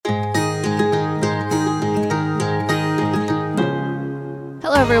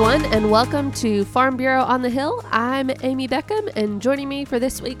everyone, and welcome to Farm Bureau on the Hill. I'm Amy Beckham, and joining me for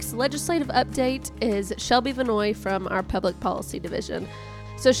this week's legislative update is Shelby Vannoy from our Public Policy Division.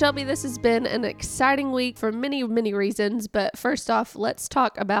 So Shelby, this has been an exciting week for many, many reasons, but first off, let's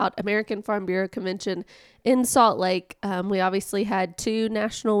talk about American Farm Bureau Convention in Salt Lake. We obviously had two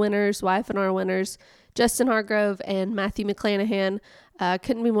national winners, YFNR winners, Justin Hargrove and Matthew McClanahan.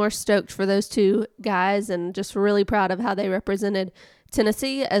 Couldn't be more stoked for those two guys, and just really proud of how they represented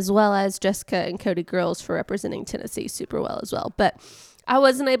Tennessee, as well as Jessica and Cody Grills for representing Tennessee super well as well. But I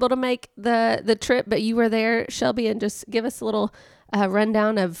wasn't able to make the trip, but you were there, Shelby, and just give us a little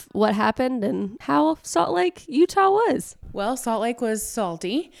rundown of what happened and how Salt Lake, Utah was. Well, Salt Lake was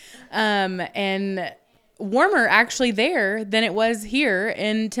salty and warmer actually there than it was here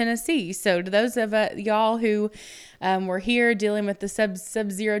in Tennessee. So to those of y'all who were here dealing with the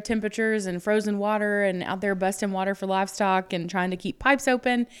sub-zero temperatures and frozen water and out there busting water for livestock and trying to keep pipes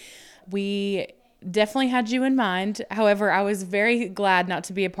open, we definitely had you in mind. However, I was very glad not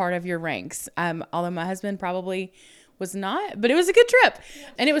to be a part of your ranks, although my husband probably was not, but it was a good trip.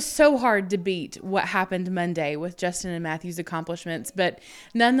 And it was so hard to beat what happened Monday with Justin and Matthew's accomplishments. But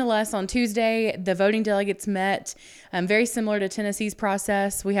nonetheless, on Tuesday, the voting delegates met, very similar to Tennessee's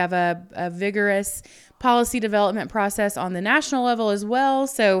process. We have a vigorous policy development process on the national level as well.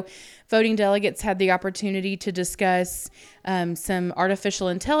 So voting delegates had the opportunity to discuss some artificial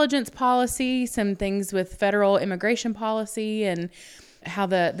intelligence policy, some things with federal immigration policy, and how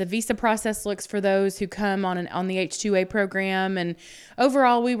the visa process looks for those who come on the H-2A program. And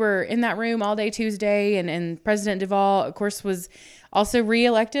overall, we were in that room all day Tuesday, and President Duvall, of course, was also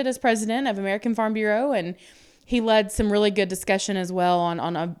reelected as president of American Farm Bureau, and he led some really good discussion as well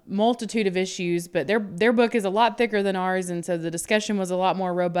on a multitude of issues. But their book is a lot thicker than ours, and so the discussion was a lot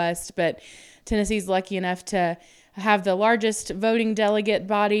more robust. But Tennessee's lucky enough to have the largest voting delegate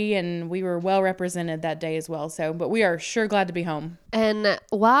body, and we were well represented that day as well. So, but we are sure glad to be home. And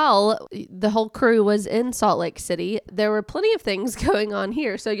while the whole crew was in Salt Lake City, there were plenty of things going on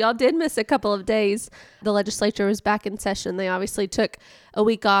here. So y'all did miss a couple of days. The legislature was back in session. They obviously took a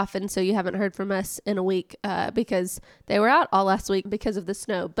week off, and so you haven't heard from us in a week because they were out all last week because of the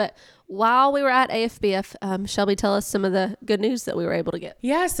snow. But while we were at AFBF, Shelby, tell us some of the good news that we were able to get.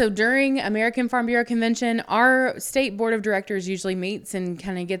 Yeah, so during American Farm Bureau Convention, our state board of directors usually meets and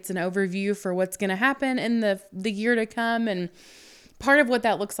kind of gets an overview for what's going to happen in the year to come. And part of what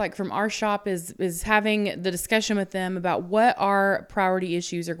that looks like from our shop is having the discussion with them about what our priority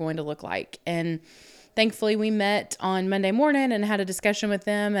issues are going to look like. And thankfully, we met on Monday morning and had a discussion with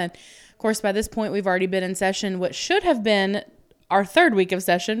them. And of course, by this point, we've already been in session, what should have been our third week of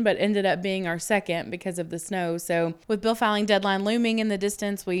session, but ended up being our second because of the snow. So with bill filing deadline looming in the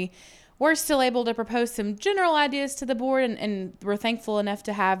distance, we were still able to propose some general ideas to the board, and we're thankful enough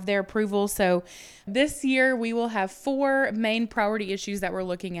to have their approval. So this year we will have 4 main priority issues that we're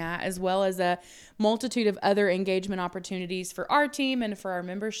looking at, as well as a multitude of other engagement opportunities for our team and for our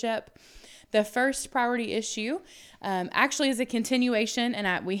membership. The first priority issue actually is a continuation,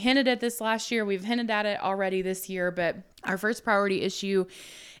 and we hinted at this last year. We've hinted at it already this year, but our first priority issue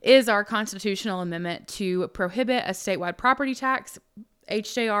is our constitutional amendment to prohibit a statewide property tax,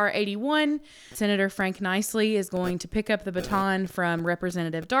 HJR 81. Senator Frank Nicely is going to pick up the baton from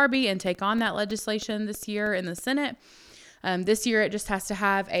Representative Darby and take on that legislation this year in the Senate. This year, it just has to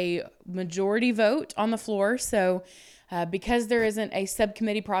have a majority vote on the floor. So because there isn't a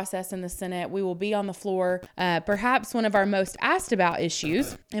subcommittee process in the Senate, we will be on the floor. Perhaps one of our most asked about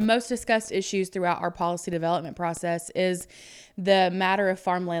issues and most discussed issues throughout our policy development process is the matter of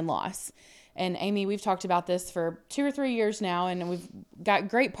farmland loss. And Amy, we've talked about this for 2 or 3 years now, and we've got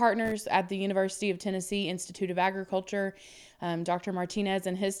great partners at the University of Tennessee Institute of Agriculture. Dr. Martinez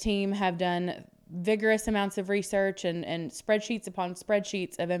and his team have done vigorous amounts of research and spreadsheets upon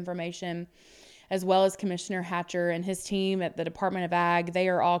spreadsheets of information, as well as Commissioner Hatcher and his team at the Department of Ag. They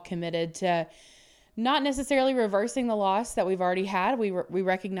are all committed to not necessarily reversing the loss that we've already had. We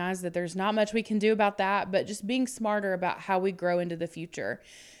recognize that there's not much we can do about that, but just being smarter about how we grow into the future.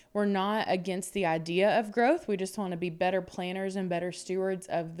 We're not against the idea of growth. We just want to be better planners and better stewards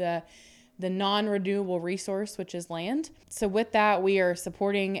of the non-renewable resource, which is land. So with that, we are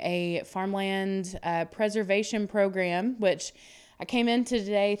supporting a farmland preservation program, which I came into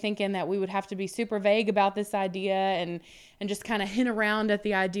today thinking that we would have to be super vague about this idea and just kind of hint around at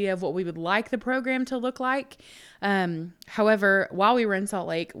the idea of what we would like the program to look like. However, while we were in Salt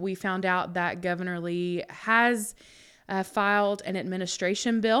Lake, we found out that Governor Lee has filed an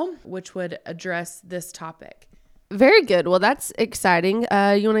administration bill which would address this topic. Very good. Well, that's exciting.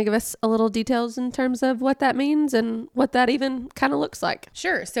 You want to give us a little details in terms of what that means and what that even kind of looks like?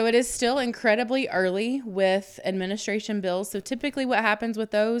 Sure. So it is still incredibly early with administration bills. So typically what happens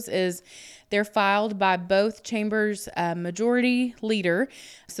with those is they're filed by both chambers' majority leader.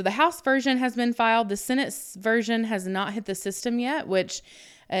 So the House version has been filed. The Senate version has not hit the system yet, which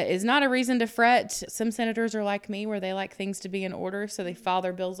is not a reason to fret. Some senators are like me, where they like things to be in order, so they file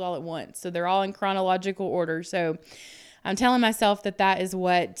their bills all at once. So they're all in chronological order. So I'm telling myself that is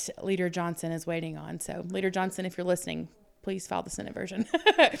what Leader Johnson is waiting on. So Leader Johnson, if you're listening, please file the Senate version.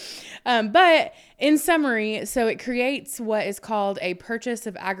 But in summary, so it creates what is called a Purchase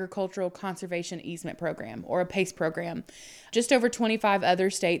of Agricultural Conservation Easement Program, or a PACE program. Just over 25 other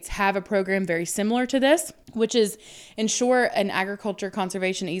states have a program very similar to this, which is, in short, an agriculture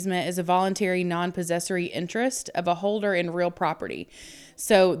conservation easement is a voluntary non-possessory interest of a holder in real property.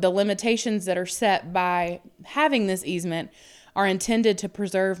 So the limitations that are set by having this easement are intended to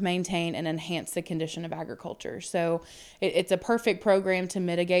preserve, maintain, and enhance the condition of agriculture. So it's a perfect program to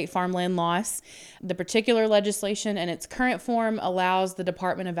mitigate farmland loss. The particular legislation in its current form allows the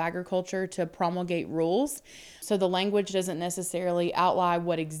Department of Agriculture to promulgate rules. So the language doesn't necessarily outline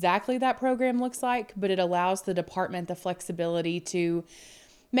what exactly that program looks like, but it allows the department the flexibility to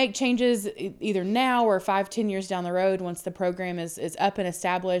make changes either now or 5-10 years down the road once the program is up and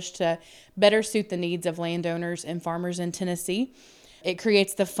established to better suit the needs of landowners and farmers in Tennessee. It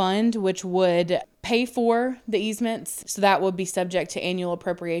creates the fund which would pay for the easements, so that would be subject to annual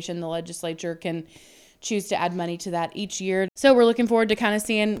appropriation. The legislature can choose to add money to that each year. So we're looking forward to kind of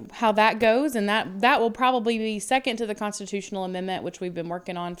seeing how that goes, and that will probably be second to the constitutional amendment, which we've been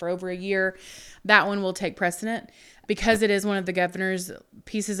working on for over a year. That one will take precedent. Because it is one of the governor's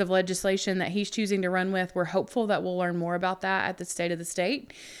pieces of legislation that he's choosing to run with, we're hopeful that we'll learn more about that at the State of the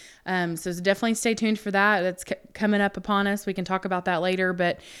State. So definitely stay tuned for that. That's coming up upon us. We can talk about that later.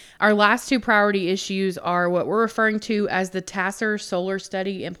 But our last two priority issues are what we're referring to as the TASR Solar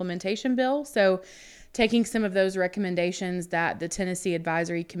Study Implementation Bill. So taking some of those recommendations that the Tennessee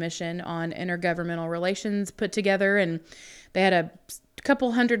Advisory Commission on Intergovernmental Relations put together, and they had a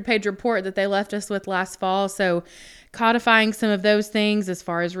couple 100-page report that they left us with last fall. So codifying some of those things as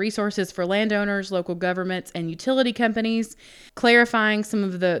far as resources for landowners, local governments, and utility companies, clarifying some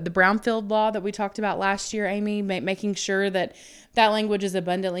of the brownfield law that we talked about last year, Amy, making sure that language is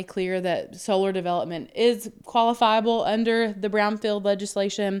abundantly clear that solar development is qualifiable under the brownfield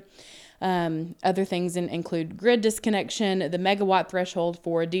legislation. Other things include grid disconnection, the megawatt threshold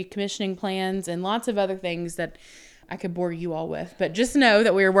for decommissioning plans, and lots of other things that I could bore you all with. But just know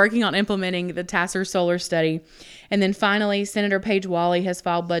that we are working on implementing the TASR solar study. And then finally, Senator Paige Wally has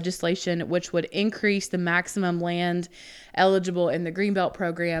filed legislation which would increase the maximum land eligible in the Greenbelt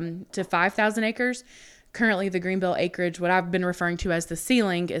program to 5,000 acres. Currently, the Greenbelt acreage, what I've been referring to as the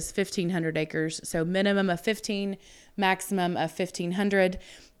ceiling, is 1,500 acres. So minimum of 15, maximum of 1,500.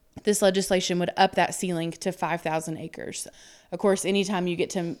 This legislation would up that ceiling to 5,000 acres. Of course, anytime you get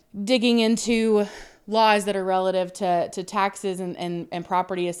to digging into laws that are relative to taxes and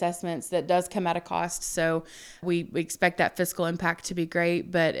property assessments, that does come at a cost. So we expect that fiscal impact to be great,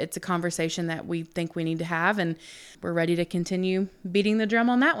 but it's a conversation that we think we need to have, and we're ready to continue beating the drum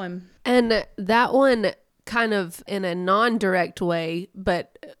on that one. And that one, kind of in a non-direct way,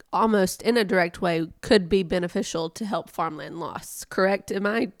 but almost in a direct way, could be beneficial to help farmland loss, correct? Am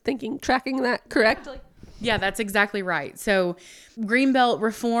I tracking that correctly? Yeah, that's exactly right. So Greenbelt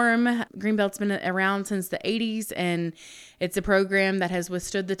reform, Greenbelt's been around since the 80s, and it's a program that has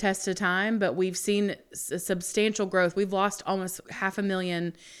withstood the test of time, but we've seen a substantial growth. We've lost almost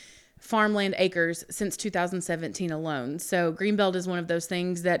 500,000 farmland acres since 2017 alone. So Greenbelt is one of those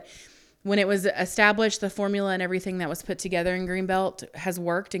things that when it was established, the formula and everything that was put together in Greenbelt has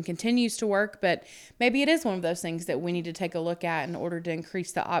worked and continues to work, but maybe it is one of those things that we need to take a look at in order to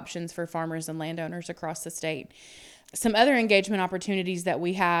increase the options for farmers and landowners across the state. Some other engagement opportunities that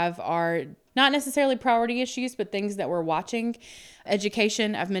we have are not necessarily priority issues, but things that we're watching.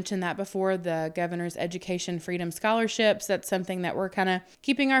 Education, I've mentioned that before, the governor's education freedom scholarships. That's something that we're kind of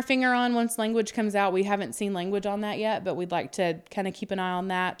keeping our finger on once language comes out. We haven't seen language on that yet, but we'd like to kind of keep an eye on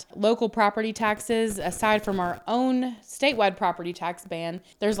that. Local property taxes, aside from our own statewide property tax ban,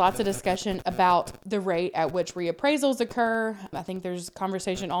 there's lots of discussion about the rate at which reappraisals occur. I think there's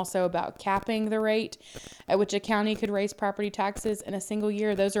conversation also about capping the rate at which a county could raise property taxes in a single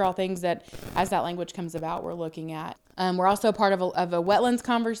year. Those are all things that, as that language comes about, we're looking at. We're also part of a wetlands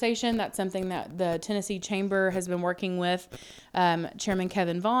conversation. That's something that the Tennessee Chamber has been working with Chairman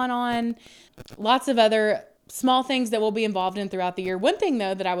Kevin Vaughn on. Lots of other small things that we'll be involved in throughout the year. One thing,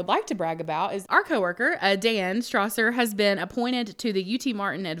 though, that I would like to brag about is our coworker, Dan Strasser, has been appointed to the UT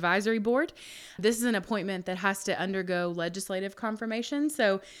Martin Advisory Board. This is an appointment that has to undergo legislative confirmation.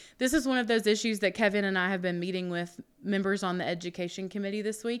 So this is one of those issues that Kevin and I have been meeting with members on the education committee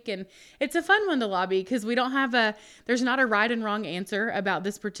this week. And it's a fun one to lobby because there's not a right and wrong answer about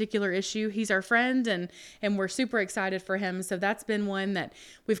this particular issue. He's our friend and we're super excited for him. So that's been one that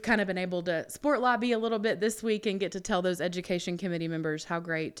we've kind of been able to sport lobby a little bit this week and get to tell those education committee members how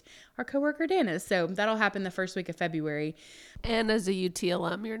great our coworker Dan is. So that'll happen the first week of February. And as a UT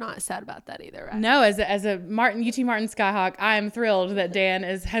alum, you're not sad about that either, right? No, as a UT Martin Skyhawk, I am thrilled that Dan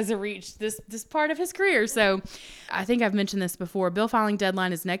has reached this part of his career. So I think I've mentioned this before. Bill filing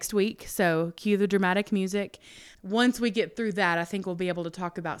deadline is next week. So cue the dramatic music. Once we get through that, I think we'll be able to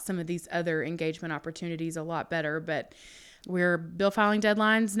talk about some of these other engagement opportunities a lot better. But we're bill filing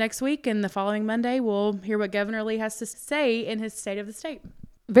deadlines next week, and the following Monday, we'll hear what Governor Lee has to say in his State of the State.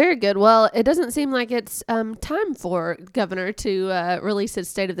 Very good. Well, it doesn't seem like it's time for Governor to release his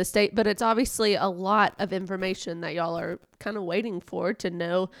State of the State, but it's obviously a lot of information that y'all are kind of waiting for to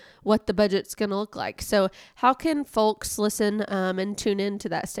know what the budget's going to look like. So how can folks listen and tune in to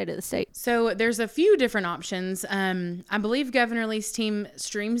that State of the State? So there's a few different options. I believe Governor Lee's team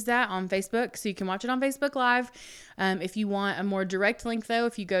streams that on Facebook, so you can watch it on Facebook Live. If you want a more direct link, though,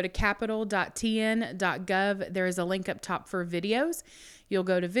 if you go to capital.tn.gov, there is a link up top for videos. You'll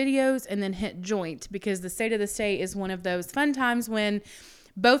go to videos and then hit joint, because the State of the State is one of those fun times when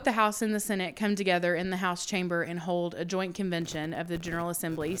both the House and the Senate come together in the House chamber and hold a joint convention of the General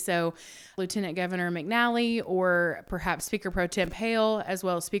Assembly. So Lieutenant Governor McNally or perhaps Speaker Pro Tem Hale, as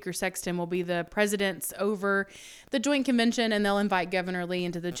well as Speaker Sexton, will be the presidents over the joint convention, and they'll invite Governor Lee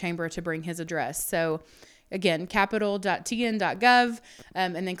into the chamber to bring his address. So again, capital.tn.gov,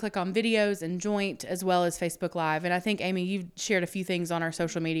 and then click on videos and joint, as well as Facebook Live. And I think, Amy, you've shared a few things on our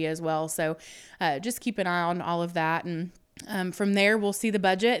social media as well. So just keep an eye on all of that. And from there, we'll see the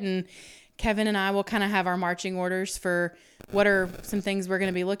budget, and Kevin and I will kind of have our marching orders for what are some things we're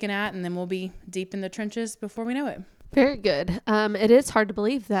going to be looking at, and then we'll be deep in the trenches before we know it. Very good. It is hard to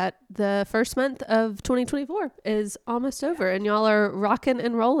believe that the first month of 2024 is almost over, and y'all are rocking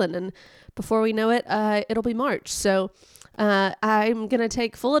and rolling. And before we know it, it'll be March. So I'm going to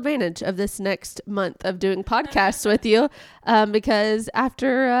take full advantage of this next month of doing podcasts with you, because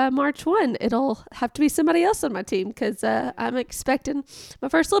after March 1, it'll have to be somebody else on my team, because I'm expecting my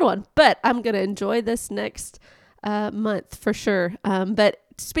first little one. But I'm going to enjoy this next month for sure. But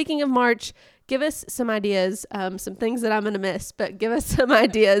speaking of March, give us some ideas, some things that I'm going to miss, but give us some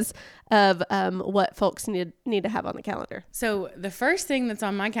ideas of what folks need to have on the calendar. So the first thing that's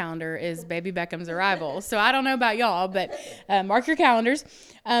on my calendar is baby Beckham's arrival. So I don't know about y'all, but mark your calendars.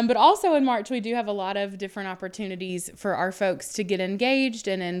 But also in March, we do have a lot of different opportunities for our folks to get engaged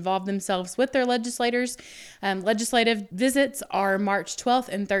and involve themselves with their legislators. Legislative visits are March 12th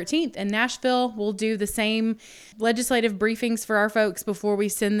and 13th in Nashville. We'll do the same legislative briefings for our folks before we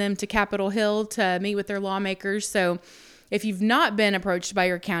send them to Capitol Hill to meet with their lawmakers. So if you've not been approached by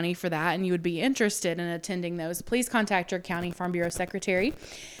your county for that and you would be interested in attending those, please contact your county Farm Bureau secretary.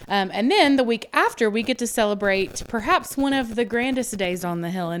 And then the week after, we get to celebrate perhaps one of the grandest days on the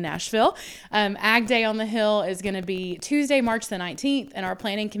Hill in Nashville. Ag Day on the Hill is going to be Tuesday, March the 19th, and our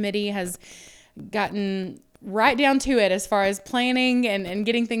planning committee has gotten right down to it as far as planning and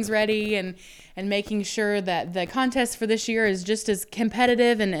getting things ready and making sure that the contest for this year is just as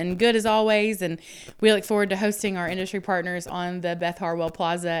competitive and good as always. And we look forward to hosting our industry partners on the Beth Harwell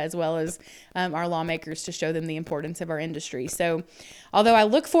Plaza, as well as our lawmakers, to show them the importance of our industry. So although I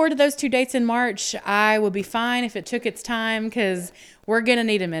look forward to those 2 dates in March, I would be fine if it took its time, because we're going to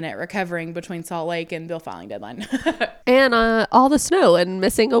need a minute recovering between Salt Lake and bill filing deadline. And all the snow and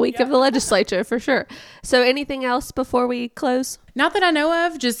missing a week of the legislature for sure. So anything else before we close? Not that I know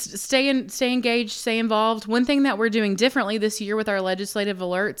of. Just stay engaged, stay involved. One thing that we're doing differently this year with our legislative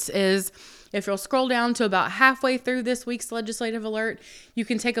alerts is, if you'll scroll down to about halfway through this week's legislative alert, you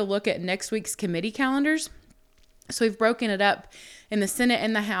can take a look at next week's committee calendars. So we've broken it up in the Senate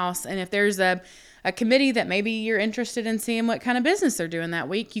and the House. And if there's a committee that maybe you're interested in seeing what kind of business they're doing that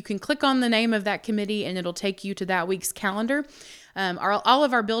week, you can click on the name of that committee and it'll take you to that week's calendar. All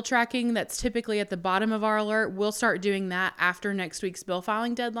of our bill tracking that's typically at the bottom of our alert, we'll start doing that after next week's bill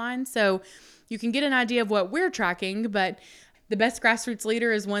filing deadline. So you can get an idea of what we're tracking, but the best grassroots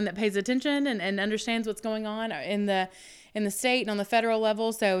leader is one that pays attention and understands what's going on in the state and on the federal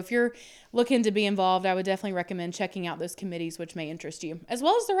level. So if you're looking to be involved, I would definitely recommend checking out those committees, which may interest you, as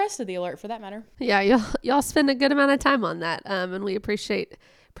well as the rest of the alert for that matter. Yeah, y'all spend a good amount of time on that, and we appreciate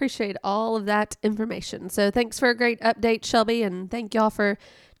Appreciate all of that information. So thanks for a great update, Shelby, and thank y'all for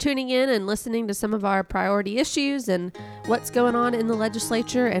tuning in and listening to some of our priority issues and what's going on in the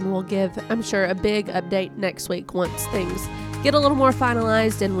legislature. And we'll give, I'm sure, a big update next week once things get a little more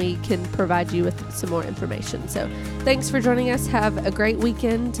finalized and we can provide you with some more information. So thanks for joining us. Have a great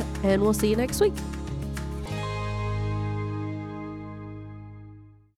weekend, and we'll see you next week.